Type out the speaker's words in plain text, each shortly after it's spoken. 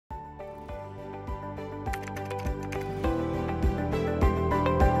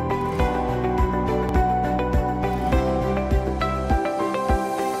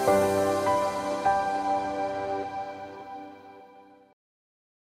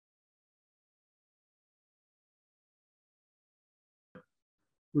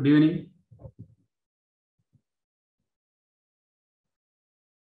Good evening.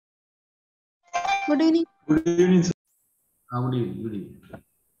 Good evening. Good evening, sir. Good evening. Good evening.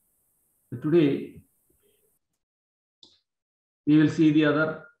 So today we will see the other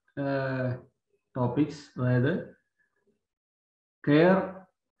topics, rather care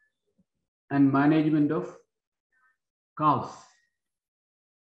and management of cows.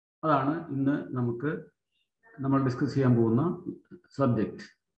 അതാണ് ഇന്ന് നമ്മൾ discuss ചെയ്യാൻ പോകുന്ന subject.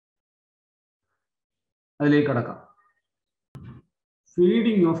 അതിലേക്ക് കടക്കാം.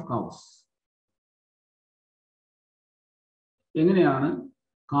 Feeding of cows. എങ്ങനെയാണ്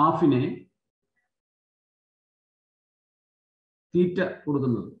കാഫിനെ തീറ്റ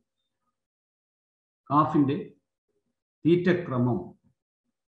കൊടുക്കുന്നത്? കാഫിന്റെ തീറ്റക്രമം,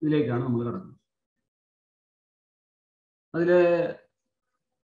 ഇതിലേക്കാണ് നമ്മൾ കടക്കുന്നത്. അതിൽ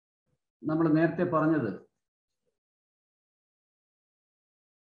നമ്മൾ നേരത്തെ പറഞ്ഞത്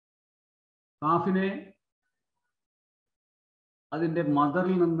കാഫിനെ അതിൻ്റെ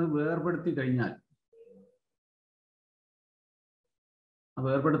മദറിൽ നിന്ന് വേർപെടുത്തി കഴിഞ്ഞാൽ,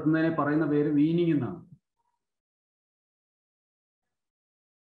 വേർപെടുത്തുന്നതിനെ പറയുന്ന പേര് വീനിങ് എന്നാണ്.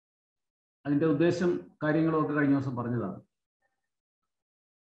 അതിൻ്റെ ഉദ്ദേശം കാര്യങ്ങളൊക്കെ കഴിഞ്ഞ ദിവസം പറഞ്ഞതാണ്.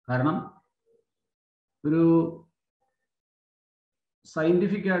 കാരണം ഒരു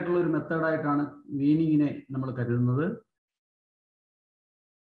സയന്റിഫിക് ആയിട്ടുള്ള ഒരു മെത്തേഡായിട്ടാണ് വീനിങ്ങിനെ നമ്മൾ കരുതുന്നത്.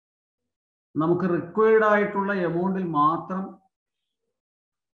 നമുക്ക് റിക്വയർഡ് ആയിട്ടുള്ള എമൗണ്ടിൽ മാത്രം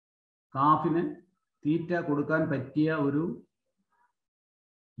കാഫിന് തീറ്റ കൊടുക്കാൻ പറ്റിയ ഒരു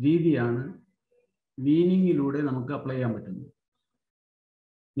രീതിയാണ് വീനിങ്ങിലൂടെ നമുക്ക് അപ്ലൈ ചെയ്യാൻ പറ്റുന്നത്.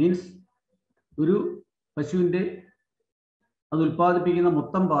 മീൻസ് ഒരു പശുവിൻ്റെ അത് ഉൽപ്പാദിപ്പിക്കുന്ന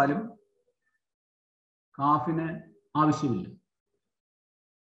മൊത്തം പാലും കാഫിന് ആവശ്യമില്ല.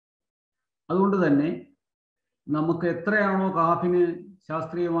 അതുകൊണ്ട് തന്നെ നമുക്ക് എത്രയാണോ കാഫിന്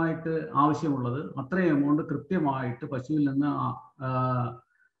ശാസ്ത്രീയമായിട്ട് ആവശ്യമുള്ളത് അത്രയും എമൗണ്ട് കൃത്യമായിട്ട് പശുവിൽ നിന്ന്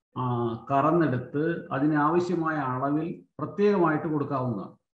കറന്നെടുത്ത് അതിനാവശ്യമായ അളവിൽ പ്രത്യേകമായിട്ട്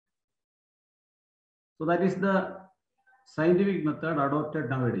കൊടുക്കാവുന്നതാണ്. So that is the scientific method adopted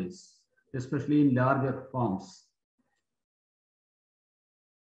nowadays, especially in larger farms.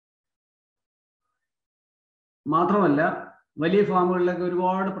 മാത്രമല്ല, വലിയ ഫാമുകളിലൊക്കെ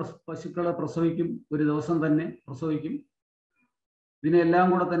ഒരുപാട് പശുക്കളെ പ്രസവിക്കും, ഒരു ദിവസം തന്നെ പ്രസവിക്കും. ഇതിനെല്ലാം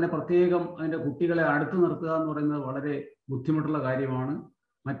കൂടെ തന്നെ പ്രത്യേകം അതിൻ്റെ കുട്ടികളെ അടുത്ത് നിർത്തുക എന്ന് പറയുന്നത് വളരെ ബുദ്ധിമുട്ടുള്ള കാര്യമാണ്.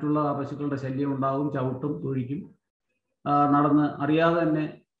 മറ്റുള്ള പശുക്കളുടെ ശല്യം ഉണ്ടാകും, ചവിട്ടും തൊഴിക്കും, നടന്ന് അറിയാതെ തന്നെ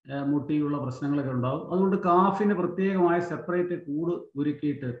മുട്ടിയുള്ള പ്രശ്നങ്ങളൊക്കെ ഉണ്ടാകും. അതുകൊണ്ട് കാഫിന് പ്രത്യേകമായ സെപ്പറേറ്റ് കൂട്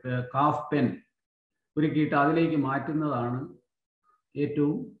ഒരുക്കിയിട്ട്, കാഫ് പെൻ ഒരുക്കിയിട്ട് അതിലേക്ക് മാറ്റുന്നതാണ്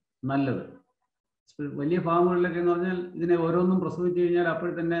ഏറ്റവും നല്ലത്. വലിയ ഫാമുകളിലൊക്കെ എന്ന് പറഞ്ഞാൽ ഇതിനെ ഓരോന്നും പ്രസവിച്ചു കഴിഞ്ഞാൽ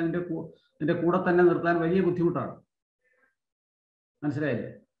അപ്പോൾ തന്നെ അതിൻ്റെ കൂടെ തന്നെ നിർത്താൻ വലിയ ബുദ്ധിമുട്ടാണ്. മനസ്സിലായില്ലേ?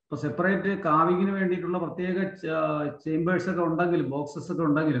 ഇപ്പോൾ സെപ്പറേറ്റ് കാവിങ്ങിന് വേണ്ടിയിട്ടുള്ള പ്രത്യേക ചേമ്പേഴ്സ് ഒക്കെ ഉണ്ടെങ്കിലും, ബോക്സസ് ഒക്കെ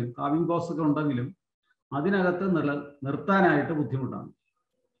ഉണ്ടെങ്കിലും, കാവിങ് ബോക്സ് ഒക്കെ ഉണ്ടെങ്കിലും അതിനകത്ത് നിർത്താനായിട്ട് ബുദ്ധിമുട്ടാണ്.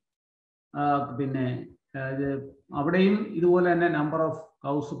 പിന്നെ അവിടെയും ഇതുപോലെ തന്നെ നമ്പർ ഓഫ്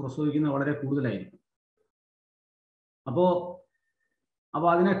കൗസ് പ്രസവിക്കുന്നത് വളരെ കൂടുതലായിരിക്കും. അപ്പോൾ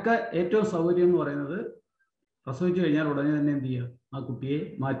അതിനൊക്കെ ഏറ്റവും സൗകര്യം എന്ന് പറയുന്നത് പ്രസവിച്ചു കഴിഞ്ഞാൽ ഉടനെ തന്നെ എന്ത് ചെയ്യുക, ആ കുട്ടിയെ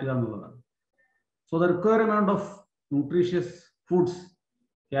മാറ്റുക എന്നുള്ളതാണ്. So the requirement of nutritious foods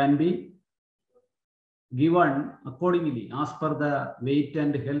can be given accordingly as per the weight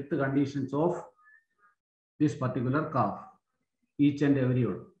and health conditions of this particular calf. Each and every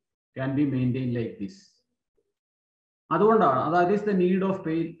one can be maintained like this. അതുകൊണ്ടാണ്, that is the need of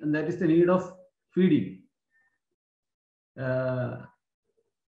pain and that is the need of feeding.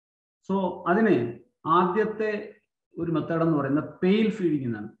 So അതിന് ആദ്യത്തെ ഒരു method എന്ന് പറയുന്നത് pale feeding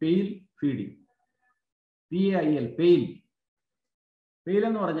എന്നാണ്. Pale feeding, PAIL, pale. Pale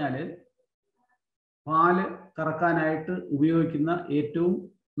എന്ന് പറഞ്ഞാൽ പാല് കറക്കാനായിട്ട് ഉപയോഗിക്കുന്ന ഏറ്റവും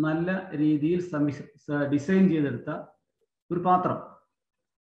നല്ല രീതിയിൽ ഡിസൈൻ ചെയ്തെടുത്ത ഒരു പാത്രം.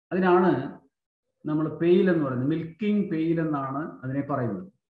 അതിനാണ് നമ്മൾ പെയിൽ എന്ന് പറയുന്നത്. മിൽക്കിംഗ് പെയിൽ എന്നാണ് അതിനെ പറയുന്നത്.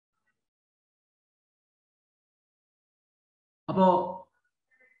 അപ്പോ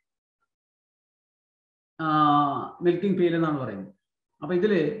മിൽക്കിംഗ് പെയിൽ എന്നാണ് പറയുന്നത്. അപ്പൊ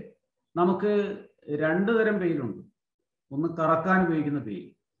ഇതില് നമുക്ക് രണ്ടു തരം പെയിലുണ്ട്. ഒന്ന് കറക്കാൻ ഉപയോഗിക്കുന്ന പെയിൽ.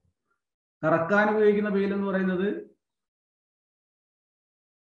 കറക്കാൻ ഉപയോഗിക്കുന്ന പെയിൽ എന്ന് പറയുന്നത്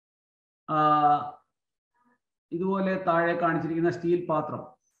ഇതുപോലെ താഴെ കാണിച്ചിരിക്കുന്ന സ്റ്റീൽ പാത്രം,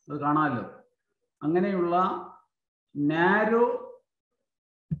 അത് കാണാമല്ലോ. അങ്ങനെയുള്ള നാരോ,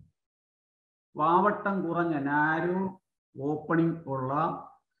 വാവട്ടം കുറഞ്ഞ നാരോ ഓപ്പണിംഗ് ഉള്ള,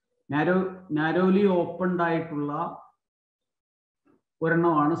 നാരോലി ഓപ്പൺഡ് ആയിട്ടുള്ള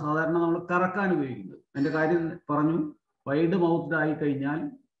ഒരെണ്ണമാണ് സാധാരണ നമ്മൾ കറക്കാൻ ഉപയോഗിക്കുന്നത്. അതിൻ്റെ കാര്യം പറഞ്ഞു. വൈഡ് മൗത്ത്ഡ് ആയി കഴിഞ്ഞാൽ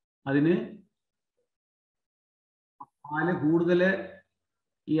അതിന് പാല് കൂടുതൽ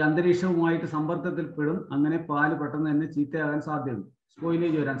ഈ അന്തരീക്ഷവുമായിട്ട് സമ്പർക്കത്തിൽപ്പെടും. അങ്ങനെ പാല് പെട്ടെന്ന് തന്നെ ചീത്തയാകാൻ സാധ്യതയുണ്ട്,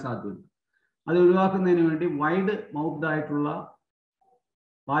 സ്പോയിലേജ് വരാൻ സാധ്യതയുണ്ട്. അത് ഒഴിവാക്കുന്നതിന് വേണ്ടി വൈഡ് മൗത്ത്ഡ് ആയിട്ടുള്ള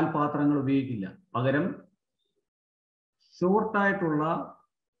പാൽപാത്രങ്ങൾ ഉപയോഗിക്കില്ല. പകരം ഷോർട്ടായിട്ടുള്ള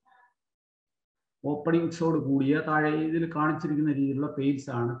ഓപ്പണിങ്സോട് കൂടിയ താഴെ ഇതിൽ കാണിച്ചിരിക്കുന്ന രീതിയിലുള്ള പെയിൽസ്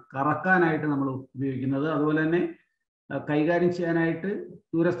ആണ് കറക്കാനായിട്ട് നമ്മൾ ഉപയോഗിക്കുന്നത്. അതുപോലെ തന്നെ കൈകാര്യം ചെയ്യാനായിട്ട്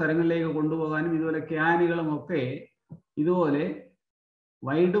ദൂരസ്ഥലങ്ങളിലേക്ക് കൊണ്ടുപോകാനും ഇതുപോലെ ക്യാനുകളും ഒക്കെ ഇതുപോലെ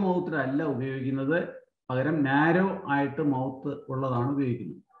വൈഡ് മൗത്ത് അല്ല ഉപയോഗിക്കുന്നത്, പകരം നാരോ ആയിട്ട് മൗത്ത് ഉള്ളതാണ്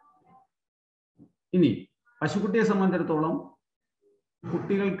ഉപയോഗിക്കുന്നത്. ഇനി പശുക്കുട്ടിയെ സംബന്ധിച്ചിടത്തോളം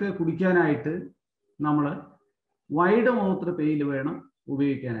കുട്ടികൾക്ക് കുടിക്കാനായിട്ട് നമ്മൾ വൈഡ് മൗത്ത് പെയിൽ വേണം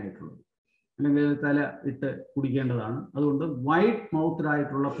ഉപയോഗിക്കാനായിട്ടുള്ളത്, അല്ലെങ്കിൽ തല ഇട്ട് കുടിക്കേണ്ടതാണ്. അതുകൊണ്ട് വൈഡ് മൗത്ത്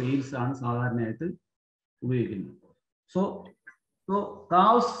ആയിട്ടുള്ള പെയിൽസ് ആണ് സാധാരണയായിട്ട് ഉപയോഗിക്കുന്നത്. So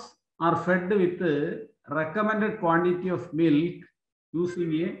cows are fed with recommended quantity of milk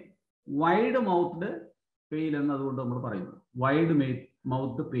using a wide mouthed pail എന്നതുകൊണ്ട് നമ്മൾ പറയുന്നത്. വൈഡ്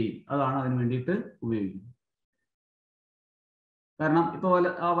മൗത്ത് പെയിൽ അതാണ് അതിന് വേണ്ടിയിട്ട് ഉപയോഗിക്കുന്നത്. കാരണം ഇപ്പോൾ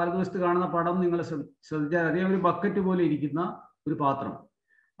ആ വലതുവശത്ത് കാണുന്ന പടം നിങ്ങൾ ശ്രദ്ധിച്ചാൽ അറിയാം, ഒരു ബക്കറ്റ് പോലെ ഇരിക്കുന്ന ഒരു പാത്രം.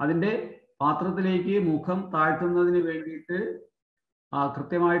 അതിൻ്റെ പാത്രത്തിലേക്ക് മുഖം താഴ്ത്തുന്നതിന് വേണ്ടിയിട്ട്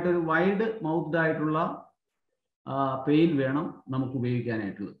കൃത്യമായിട്ടൊരു വൈഡ് മൗത്ത്ഡ് ആയിട്ടുള്ള പെയിൽ വേണം നമുക്ക്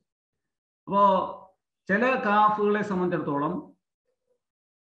ഉപയോഗിക്കാനായിട്ടുള്ളത്. അപ്പോൾ ചില കാഫുകളെ സംബന്ധിച്ചിടത്തോളം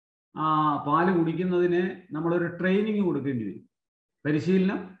പാല് കുടിക്കുന്നതിന് നമ്മളൊരു ട്രെയിനിങ് കൊടുക്കേണ്ടി വരും,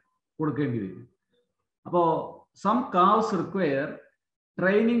 പരിശീലനം കൊടുക്കേണ്ടി വരും. അപ്പോൾ some cows require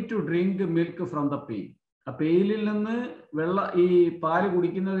training to drink milk from the pale. ആ പെയിലിൽ നിന്ന് ഈ പാല്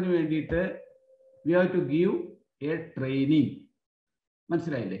കുടിക്കുന്നതിന് വേണ്ടിയിട്ട് we have to give A training.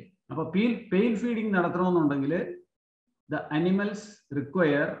 മനസ്സിലായില്ലേ? അപ്പോൾ pale feeding നടത്തണമെന്നുണ്ടെങ്കിൽ the animals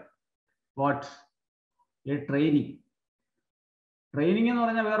require what? A training. Training എന്ന്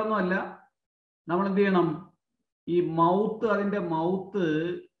പറഞ്ഞാൽ വേറൊന്നുമല്ല, നമ്മൾ എന്ത് ചെയ്യണം? ഈ മൗത്ത്, അതിൻ്റെ മൗത്ത്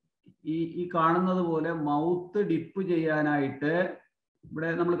ഈ കാണുന്നത് പോലെ മൗത്ത് ഡിപ്പ് ചെയ്യാനായിട്ട് ഇവിടെ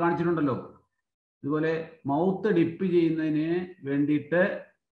നമ്മൾ കാണിച്ചിട്ടുണ്ടല്ലോ. ഇതുപോലെ മൗത്ത് ഡിപ്പ് ചെയ്യുന്നതിന് വേണ്ടിയിട്ട്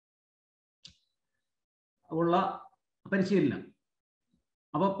ഉള്ള പരിശീലനം.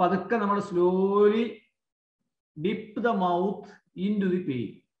 അപ്പൊ പതുക്കെ നമ്മൾ slowly dip the mouth in to the pale,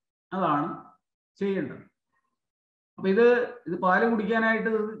 അതാണ് ചെയ്യേണ്ടത്. അപ്പൊ ഇത് പാല് കുടിക്കാനായിട്ട്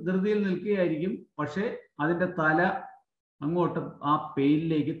ധൃതിയിൽ നിൽക്കുകയായിരിക്കും, പക്ഷെ അതിൻ്റെ തല അങ്ങോട്ട് ആ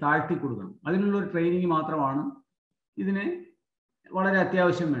പെയിലിലേക്ക് താഴ്ത്തി കൊടുക്കണം. അതിനുള്ളൊരു ട്രെയിനിങ് മാത്രമാണ് ഇതിന് വളരെ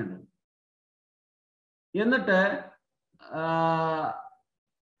അത്യാവശ്യം വേണ്ടത്. എന്നിട്ട്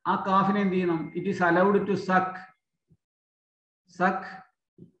ആ കാഫിനെ എന്ത് ചെയ്യണം? It is allowed to suck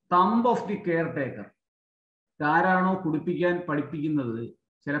thumb of the care taker. ആരാണോ കുടിപ്പിക്കാൻ പഠിപ്പിക്കുന്നത്,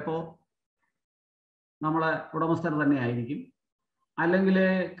 ചിലപ്പോൾ നമ്മളെ ഉടമസ്ഥർ തന്നെ ആയിരിക്കും, അല്ലെങ്കിൽ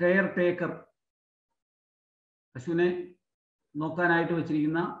കെയർ ടേക്കർ, പശുവിനെ നോക്കാനായിട്ട്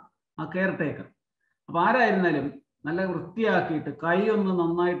വെച്ചിരിക്കുന്ന ആ കെയർ ടേക്കർ. അപ്പൊ ആരായിരുന്നാലും നല്ല വൃത്തിയാക്കിയിട്ട് കൈ ഒന്ന്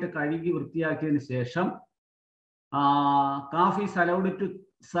നന്നായിട്ട് കഴുകി വൃത്തിയാക്കിയതിന് ശേഷം calf is allowed to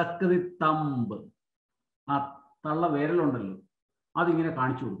suck the thumb. ആ തള്ള വിരലുണ്ടല്ലോ, അതിങ്ങനെ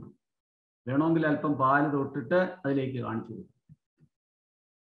കാണിച്ചു കൊടുക്കണം. വേണമെങ്കിൽ അല്പം പാല് തൊട്ടിട്ട് അതിലേക്ക് കാണിച്ചു കൊടുക്കും.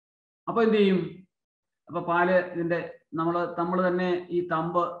 അപ്പൊ എന്ത് ചെയ്യും? അപ്പൊ പാല് ഇതിന്റെ നമ്മൾ തന്നെ ഈ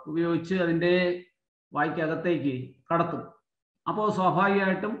തമ്പ് ഉപയോഗിച്ച് അതിൻ്റെ വായ്ക്കകത്തേക്ക് കടത്തും. അപ്പോൾ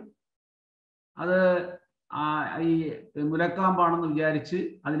സ്വാഭാവികമായിട്ടും അത് ഈ മുലക്കാമ്പാണെന്ന് വിചാരിച്ച്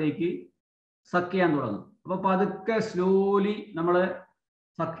അതിലേക്ക് സക്ക് ചെയ്യാൻ തുടങ്ങും. അപ്പൊ പതുക്കെ സ്ലോലി നമ്മൾ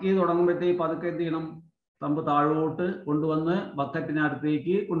സക്ക് ചെയ്ത് തുടങ്ങുമ്പോഴത്തേക്ക് പതുക്കെ എന്ത് ചെയ്യണം? തമ്പ് താഴോട്ട് കൊണ്ടുവന്ന്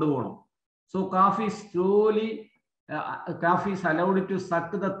ബക്കറ്റിനടുത്തേക്ക് കൊണ്ടുപോകണം. So calf is allowed to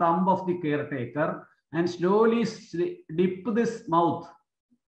suck the thumb of the care taker and slowly dip this mouth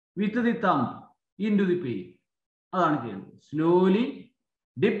with the thumb into the pail. അതാണ് ചെയ്യുന്നത്. Slowly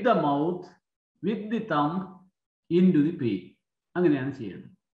dip the mouth with the thumb in to the pale. അങ്ങനെയാണ്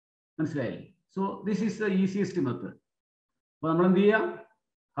ചെയ്യേണ്ടത്. മനസ്സിലായില്ലേ? So this is the easiest method. അപ്പോൾ നമ്മൾ എന്ത് ചെയ്യുക?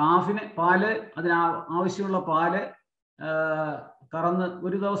 കാഫിന് പാല്, ആവശ്യമുള്ള പാല് കറന്ന്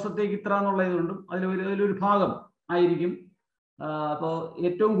ഒരു ദിവസത്തേക്ക് ഇത്ര എന്നുള്ള ഇതുകൊണ്ടും അതിലൊരു ഭാഗം ആയിരിക്കും. അപ്പോൾ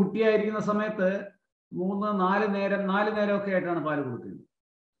ഏറ്റവും കുട്ടിയായിരിക്കുന്ന സമയത്ത് 3-4 നേരമൊക്കെ ആയിട്ടാണ് പാല് കൊടുക്കുന്നത്.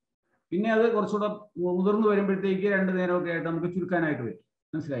 പിന്നെ അത് കുറച്ചുകൂടെ മുതിർന്നു വരുമ്പോഴത്തേക്ക് 2 നേരമൊക്കെ ആയിട്ട് നമുക്ക് ചുരുക്കാനായിട്ട് വരും.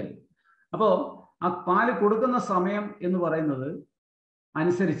 മനസ്സിലായില്ലേ? അപ്പോൾ ആ പാല് കൊടുക്കുന്ന സമയം എന്ന് പറയുന്നത്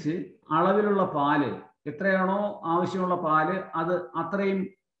അനുസരിച്ച് അളവിലുള്ള പാല് എത്രയാണോ ആവശ്യമുള്ള പാല് അത് അത്രയും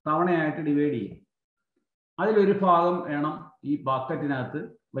തവണയായിട്ട് ഡിവൈഡ് ചെയ്യും. അതിലൊരു ഭാഗം വേണം ഈ ബക്കറ്റിനകത്ത്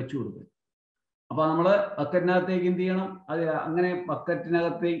വെച്ചു കൊടുക്കുക. അപ്പോൾ നമ്മൾ ബക്കറ്റിനകത്തേക്ക് എന്ത് ചെയ്യണം? അത് അങ്ങനെ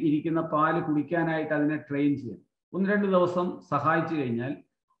ബക്കറ്റിനകത്തേക്ക് ഇരിക്കുന്ന പാല് കുടിക്കാനായിട്ട് അതിനെ ട്രെയിൻ ചെയ്യണം. 1-2 ദിവസം സഹായിച്ചു കഴിഞ്ഞാൽ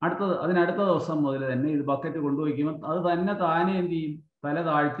അതിനടുത്ത ദിവസം മുതൽ തന്നെ ഇത് ബക്കറ്റ് കൊണ്ടുപോയിക്കുമ്പോൾ അത് തന്നെ താനെ എന്ത് ചെയ്യും? തല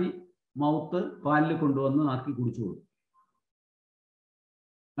താഴ്ത്തി മൗത്ത് പാലിൽ കൊണ്ടുവന്ന് നാക്കി കുടിച്ചു കൊടുക്കും.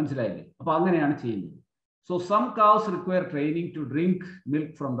 മനസ്സിലായില്ലേ? അപ്പൊ അങ്ങനെയാണ് ചെയ്യുന്നത്. So some cows require training to drink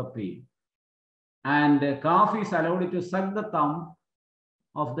milk from the pail, and calf is allowed to suck the thumb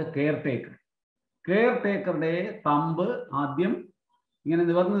of the caretaker. കെയർടേക്കറുടെ thumb ആദ്യം ഇങ്ങനെ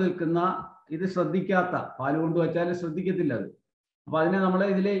നിവർന്നു നിൽക്കുന്ന, ഇത് ശ്രദ്ധിക്കാത്ത, പാല് കൊണ്ടുവച്ചാൽ ശ്രദ്ധിക്കത്തില്ല അത്. അപ്പൊ അതിനെ നമ്മൾ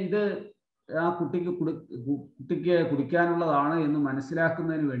ഇത് ആ കുട്ടിക്ക് കുടിക്കാനുള്ളതാണ് എന്ന്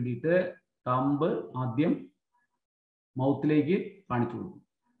മനസ്സിലാക്കുന്നതിന് വേണ്ടിയിട്ട് തമ്പ് ആദ്യം മൗത്തിലേക്ക് കാണിച്ചു കൊടുക്കും.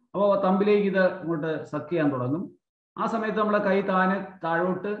 അപ്പോൾ തമ്പിലേക്ക് ഇത് അങ്ങോട്ട് സക്ക് ചെയ്യാൻ തുടങ്ങും. ആ സമയത്ത് നമ്മളെ കൈ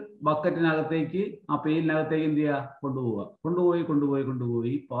താഴോട്ട് ബക്കറ്റിനകത്തേക്ക്, ആ പെയിലിനകത്തേക്ക് എന്ത് ചെയ്യുക?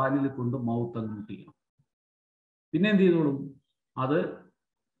 കൊണ്ടുപോയി പാലിൽ കൊണ്ട് മൗത്ത് അങ്ങ് മുട്ടിക്കണം. പിന്നെ എന്ത് ചെയ്തോളും? അത്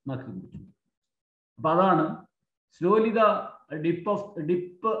നക്കി കുടിച്ചു. അപ്പൊ അതാണ് slowly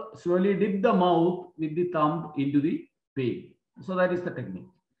dip the mouth with the thumb into the pail. So that is the technique.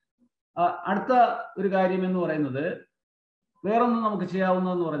 അടുത്ത ഒരു കാര്യം എന്ന് പറയുന്നത്, വേറൊന്നും നമുക്ക്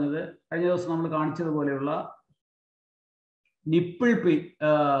ചെയ്യാവുന്നതെന്ന് പറഞ്ഞത്, കഴിഞ്ഞ ദിവസം നമ്മൾ കാണിച്ചതുപോലെയുള്ള നിപ്പിൾ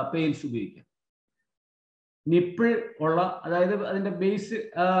പെയിൽസ് ഉപയോഗിക്കാം. നിപ്പിൾ ഉള്ള, അതായത് അതിന്റെ ബേസ്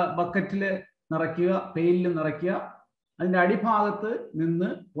ബക്കറ്റിൽ നിറയ്ക്കുക, പെയിലിൽ നിറയ്ക്കുക, അതിന്റെ അടിഭാഗത്ത് നിന്ന്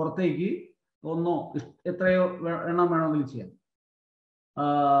പുറത്തേക്ക് ഒന്നോ എത്രയോ എണ്ണം വേണമെങ്കിലും ചെയ്യാം.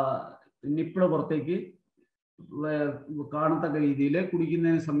 നിപ്പിള് പുറത്തേക്ക് കാണത്തക്ക രീതിയിൽ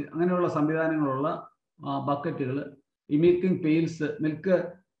കുടിക്കുന്നതിന് അങ്ങനെയുള്ള സംവിധാനങ്ങളുള്ള ബക്കറ്റുകൾ, ഈ മിൽക്ക്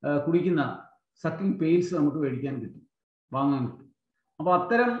കുടിക്കുന്ന സക്കിംഗ് പെയിൽസ് നമുക്ക് മേടിക്കാൻ കിട്ടും, വാങ്ങാൻ കിട്ടും. അപ്പോൾ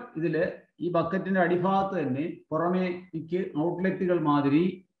അത്തരം ഇതിൽ ഈ ബക്കറ്റിന്റെ അടിഭാഗത്ത് തന്നെ പുറമേക്ക് ഔട്ട്ലെറ്റുകൾ മാതിരി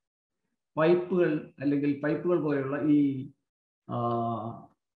പൈപ്പുകൾ പോലെയുള്ള ഈ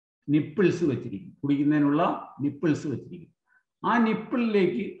നിപ്പിൾസ് വെച്ചിരിക്കും, കുടിക്കുന്നതിനുള്ള നിപ്പിൾസ് വെച്ചിരിക്കും. ആ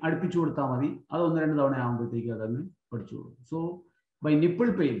നിപ്പിളിലേക്ക് അടുപ്പിച്ചു കൊടുത്താൽ മതി. അത് 1-2 തവണ ആകുമ്പോഴത്തേക്ക് അതങ്ങ് പഠിച്ചു കൊടുക്കും. So by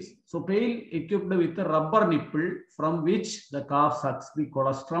nipple pails. So pail equipped with a rubber nipple from which the calf sucks the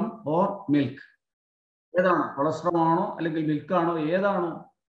colostrum or milk. ഏതാണോ, കൊളസ്ട്രം ആണോ അല്ലെങ്കിൽ മിൽക്ക് ആണോ, ഏതാണോ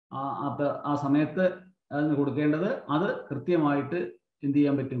ആ സമയത്ത് അതിന് കൊടുക്കേണ്ടത്, അത് കൃത്യമായിട്ട് എന്ത്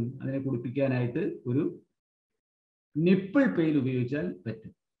ചെയ്യാൻ പറ്റും? അതിനെ കുടിപ്പിക്കാനായിട്ട് ഒരു നിപ്പിൾ പെയിൽ ഉപയോഗിച്ചാൽ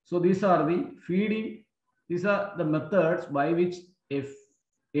പറ്റും. So these are the methods by which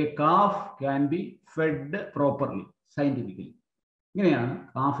a calf can be fed properly, scientifically. ഇങ്ങനെയാണ്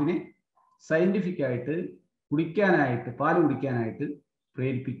കാഫിനെ സയന്റിഫിക് ആയിട്ട് പാല് കുടിക്കാനായിട്ട്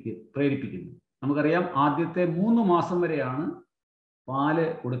പ്രേരിപ്പിക്കുന്നത്. നമുക്കറിയാം, ആദ്യത്തെ 3 മാസം വരെയാണ് പാല്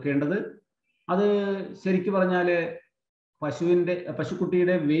കൊടുക്കേണ്ടത്. അത് ശരിക്കും പറഞ്ഞാൽ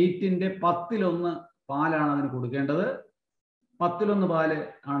പശുക്കുട്ടിയുടെ വെയിറ്റിന്റെ 10-1 പാലാണ് അതിന് കൊടുക്കേണ്ടത്. 10-1 പാല്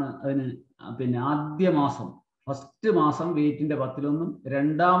ആണ് അതിന്. പിന്നെ ആദ്യ മാസം, ഫസ്റ്റ് മാസം വെയിറ്റിന്റെ 10-1,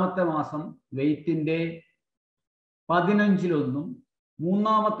 രണ്ടാമത്തെ മാസം വെയിറ്റിന്റെ 15-1,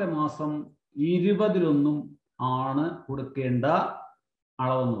 മൂന്നാമത്തെ മാസം 20-1 ആണ് കൊടുക്കേണ്ട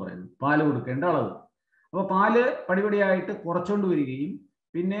അളവെന്ന് പറയുന്നത്, പാല് കൊടുക്കേണ്ട അളവ്. അപ്പോൾ പാല് പടിപടിയായിട്ട് കുറച്ചുകൊണ്ട് വരികയും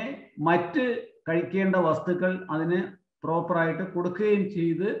പിന്നെ മറ്റ് കഴിക്കേണ്ട വസ്തുക്കൾ അതിന് പ്രോപ്പറായിട്ട് കൊടുക്കുകയും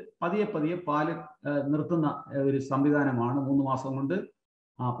ചെയ്ത് പതിയെ പാല് നിർത്തുന്ന ഒരു സംവിധാനമാണ്. 3 മാസം കൊണ്ട്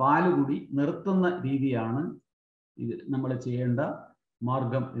ആ പാല് കൂടി നിർത്തുന്ന രീതിയാണ് ഇത് നമ്മൾ ചെയ്യേണ്ട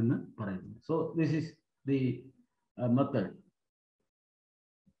മാർഗം എന്ന് പറയുന്നത്. So this is the method.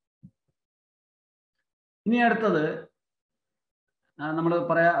 ഇനി അടുത്തത് നമ്മൾ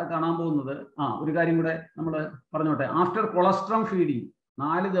കാണാൻ പോകുന്നത്, ഒരു കാര്യം കൂടെ നമ്മൾ പറഞ്ഞോട്ടെ. After colostrum feeding,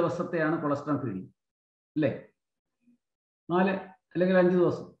 4 ദിവസത്തെയാണ് colostrum feeding അല്ലേ? 4 അല്ലെങ്കിൽ 5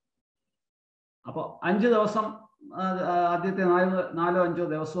 ദിവസം. അപ്പോൾ 5 ദിവസം, ആദ്യത്തെ 4-5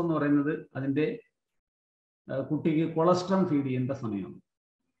 ദിവസം എന്ന് പറയുന്നത് അതിൻ്റെ കുട്ടിക്ക് കൊളസ്ട്രം ഫീഡ് ചെയ്യേണ്ട സമയമാണ്.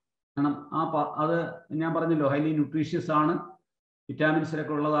 കാരണം അത് ഞാൻ പറഞ്ഞല്ലോ, ഹൈലി ന്യൂട്രീഷ്യസ് ആണ്,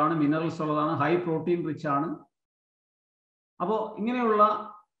 വിറ്റാമിൻസിലൊക്കെ ഉള്ളതാണ്, മിനറൽസ് ഉള്ളതാണ്, ഹൈ പ്രോട്ടീൻ റിച്ച് ആണ്. അപ്പോൾ ഇങ്ങനെയുള്ള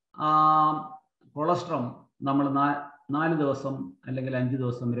കൊളസ്ട്രം നമ്മൾ 4 ദിവസം അല്ലെങ്കിൽ 5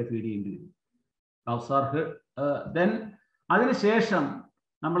 ദിവസം വരെ ഫീഡ് ചെയ്യേണ്ടി വരും. ദെൻ അതിനുശേഷം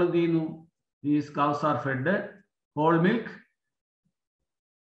നമ്മൾ എന്ത് ചെയ്യുന്നു? These cows are fed whole milk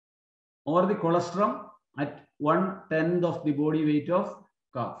or the colostrum at 1/10 of the body weight of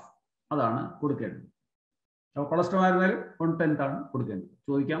calf. അതാണ് കൊടുക്കേണ്ടത്. അപ്പോൾ കൊളസ്ട്രം ആയിരുന്നാലും 1/10 ആണ് കൊടുക്കേണ്ടത്.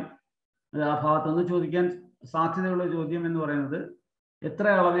 ചോദിക്കാം, അത് ആ ഭാഗത്തുനിന്ന് ചോദിക്കാൻ സാധ്യതയുള്ള ചോദ്യം എന്ന് പറയുന്നത്, എത്ര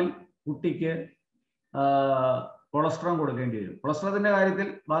അളവിൽ കുട്ടിക്ക് കൊളസ്ട്രം കൊടുക്കേണ്ടി വരും? കൊളസ്ട്രത്തിന്റെ കാര്യത്തിൽ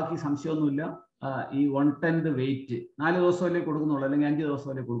ബാക്കി സംശയമൊന്നുമില്ല. ഈ 1/10 വെയിറ്റ് 4 ദിവസമല്ലേ കൊടുക്കുന്നുള്ളൂ, അല്ലെങ്കിൽ 5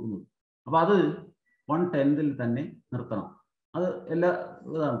 ദിവസമല്ലേ കൊടുക്കുന്നുള്ളൂ. അപ്പോൾ അത് 1/10 തന്നെ നിർത്തണം. അത് എല്ലാ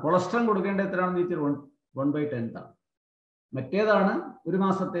ഇതാണ്. കൊളസ്ട്രോൾ കൊടുക്കേണ്ട എത്രയാണെന്ന് വെച്ചാൽ 1/10 ആണ്. മറ്റേതാണ് ഒരു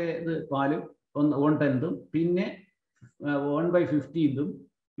മാസത്തെ ഇത് പാല് 1/10, പിന്നെ 1/15,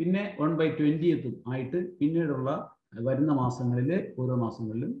 പിന്നെ 1/20 ആയിട്ട് പിന്നീടുള്ള വരുന്ന മാസങ്ങളിൽ ഓരോ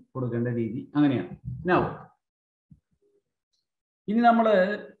മാസങ്ങളിലും കൊടുക്കേണ്ട രീതി അങ്ങനെയാണ്. ഇനി നമ്മൾ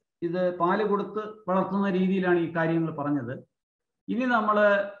ഇത് പാല് കൊടുത്ത് വളർത്തുന്ന രീതിയിലാണ് ഈ കാര്യങ്ങൾ പറഞ്ഞത്. ഇനി നമ്മൾ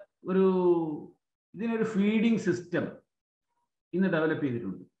ഇതിനൊരു ഫീഡിങ് സിസ്റ്റം ഇന്ന് ഡെവലപ്പ്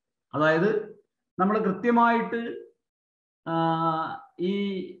ചെയ്തിട്ടുണ്ട്. അതായത് നമ്മൾ കൃത്യമായിട്ട് ഈ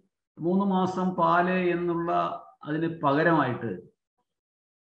 3 മാസം പാല് എന്നുള്ള അതിന് പകരമായിട്ട്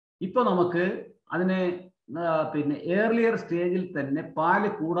ഇപ്പൊ നമുക്ക് അതിനെ പിന്നെ ഏർലിയർ സ്റ്റേജിൽ തന്നെ പാല്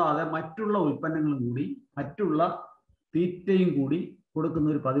കൂടാതെ മറ്റുള്ള ഉൽപ്പന്നങ്ങളും കൂടി മറ്റുള്ള തീറ്റയും കൂടി കൊടുക്കുന്ന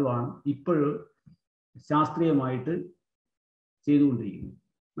ഒരു പതിവാണ് ഇപ്പോഴും ശാസ്ത്രീയമായിട്ട് ചെയ്തുകൊണ്ടിരിക്കുന്നത്.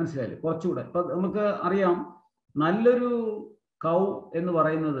 മനസ്സിലായില്ലേ? കുറച്ചുകൂടെ ഇപ്പൊ നമുക്ക് അറിയാം, നല്ലൊരു കൗ എന്ന്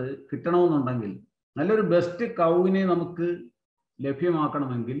പറയുന്നത് കിട്ടണമെന്നുണ്ടെങ്കിൽ, നല്ലൊരു ബെസ്റ്റ് കൗവിനെ നമുക്ക്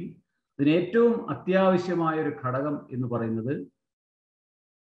ലഭ്യമാക്കണമെങ്കിൽ ഇതിന് ഏറ്റവും അത്യാവശ്യമായ ഒരു ഘടകം എന്ന് പറയുന്നത്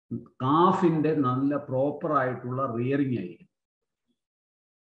കാഫിന്റെ നല്ല പ്രോപ്പർ ആയിട്ടുള്ള റിയറിംഗ് ആയിരിക്കും.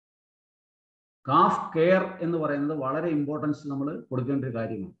 കാഫ് കെയർ എന്ന് പറയുന്നത് വളരെ ഇമ്പോർട്ടൻസ് നമ്മൾ കൊടുക്കേണ്ട ഒരു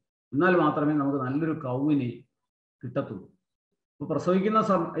കാര്യമാണ്. എന്നാൽ മാത്രമേ നമുക്ക് നല്ലൊരു കൗവിനെ കിട്ടത്തുള്ളൂ. ഇപ്പോൾ പ്രസവിക്കുന്ന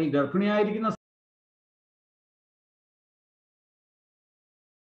ഈ ഗർഭിണിയായിരിക്കുന്ന